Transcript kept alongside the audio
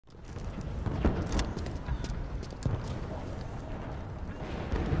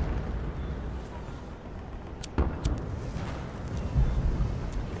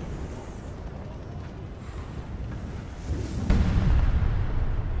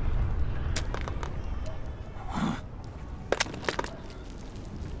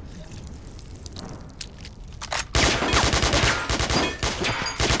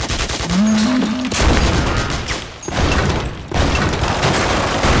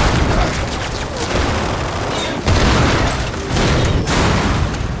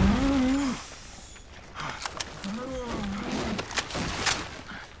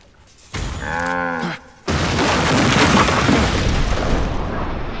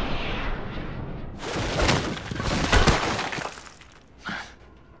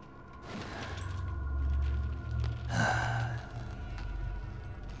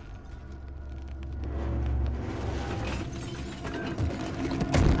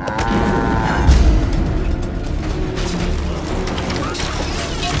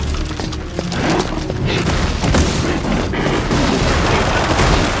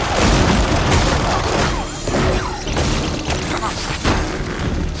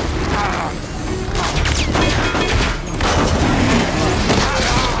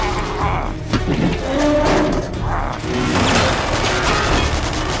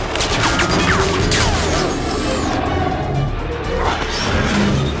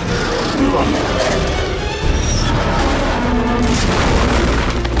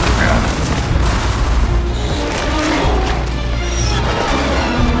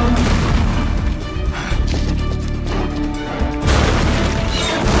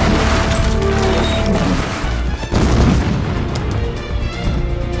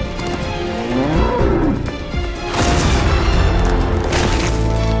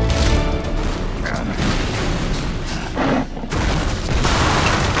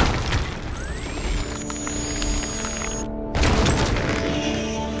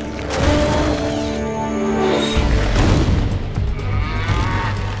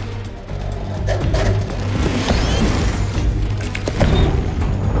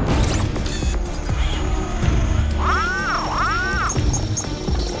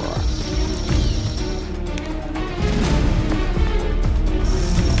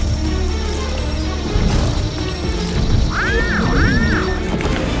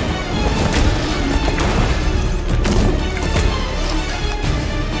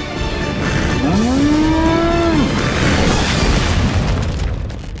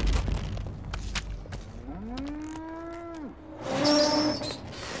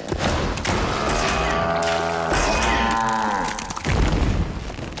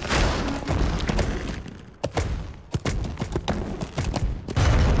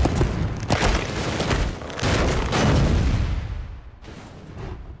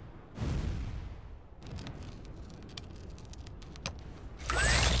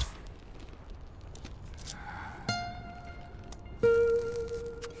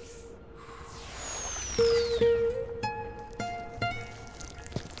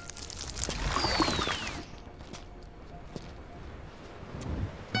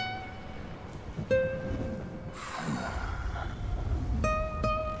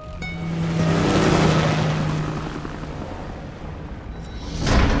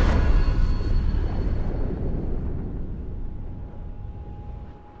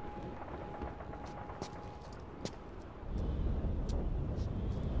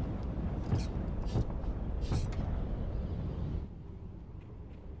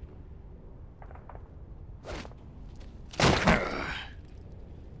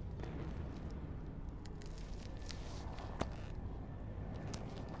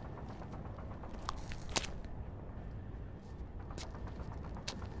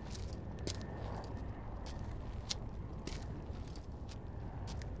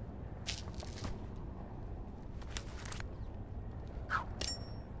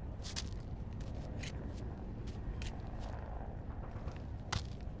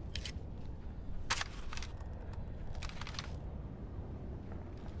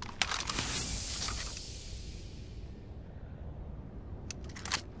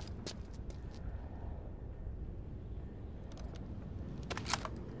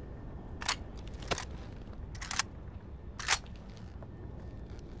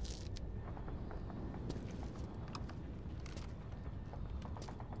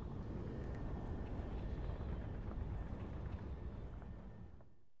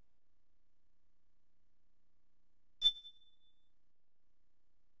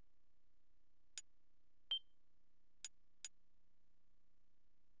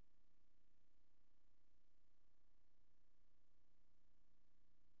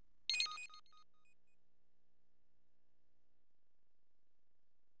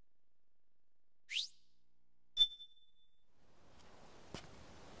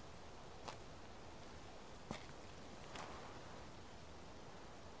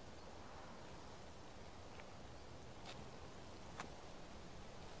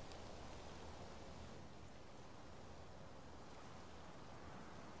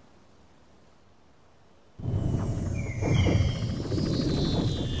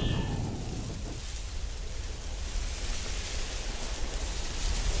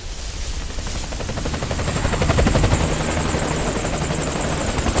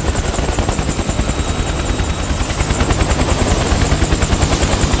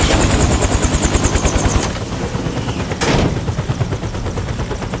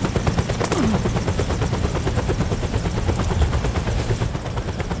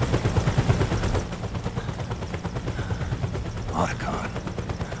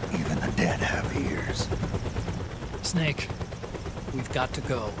dead have ears. Snake, we've got to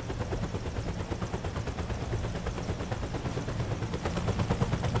go.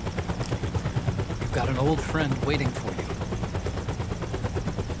 You've got an old friend waiting for you.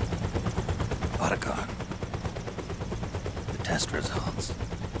 Otacon. The test results.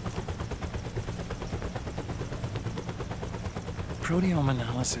 Proteome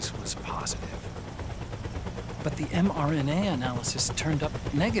analysis was positive, but the mRNA analysis turned up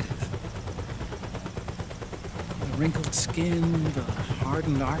negative. The wrinkled skin, the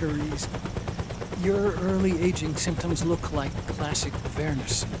hardened arteries. Your early aging symptoms look like classic Werner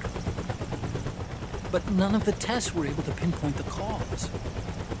syndrome. But none of the tests were able to pinpoint the cause.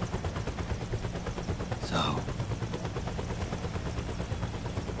 So?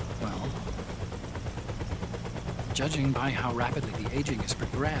 Well, judging by how rapidly the aging has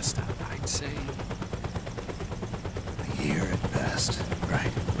progressed, I'd say... A year at best,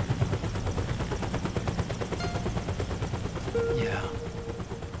 right? Yeah.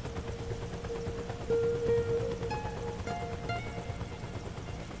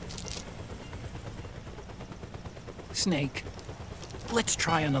 Snake, let's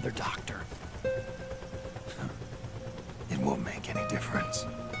try another doctor. It won't make any difference.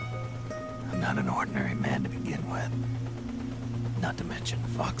 I'm not an ordinary man to begin with. Not to mention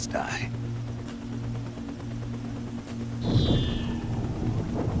Fox die.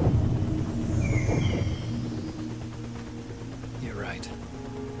 You're right.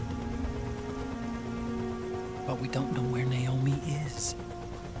 But we don't know where Naomi is.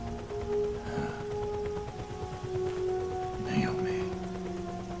 Naomi.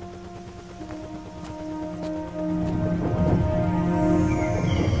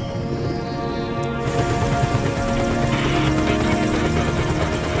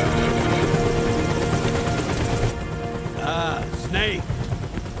 Snake!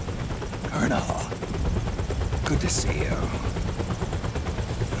 Colonel. Good to see you.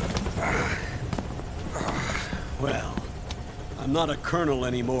 Well, I'm not a colonel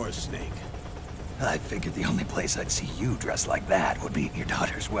anymore, Snake. I figured the only place I'd see you dressed like that would be at your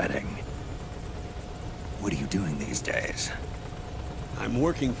daughter's wedding. What are you doing these days? I'm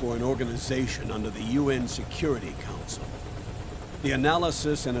working for an organization under the UN Security Council. The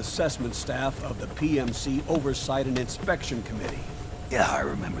Analysis and Assessment Staff of the PMC Oversight and Inspection Committee. Yeah, I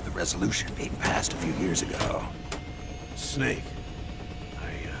remember the resolution being passed a few years ago. Snake,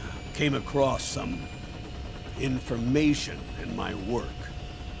 I came across some information in my work.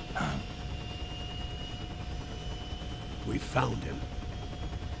 Huh? We found him.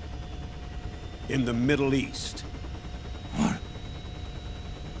 In the Middle East. What?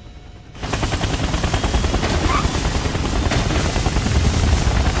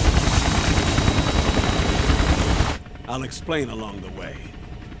 I'll explain along the way.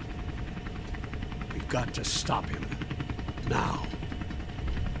 We've got to stop him. Now.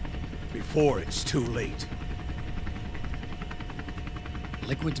 Before it's too late.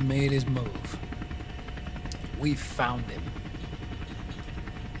 Liquid's made his move. We found him.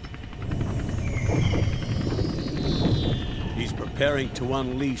 He's preparing to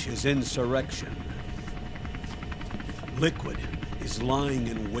unleash his insurrection. Liquid is lying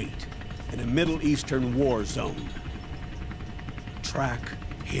in wait in a Middle Eastern war zone. Track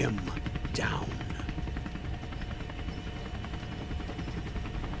him down.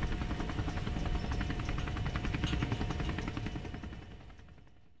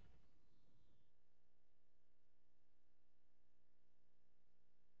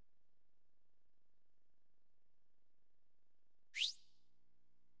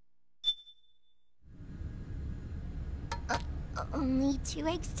 Only 2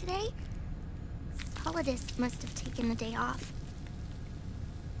 eggs today? Solidus must have taken the day off.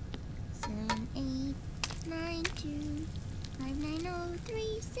 7, 8, 9, 2, 5, 9, 0,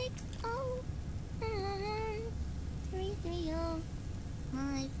 3, 6, 0, 3, 3, 0,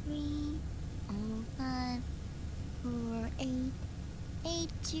 5, 3, 0, 5, 4, 8, 8,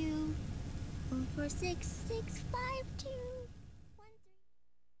 2, 4, 4, 6, 6, 5, 2.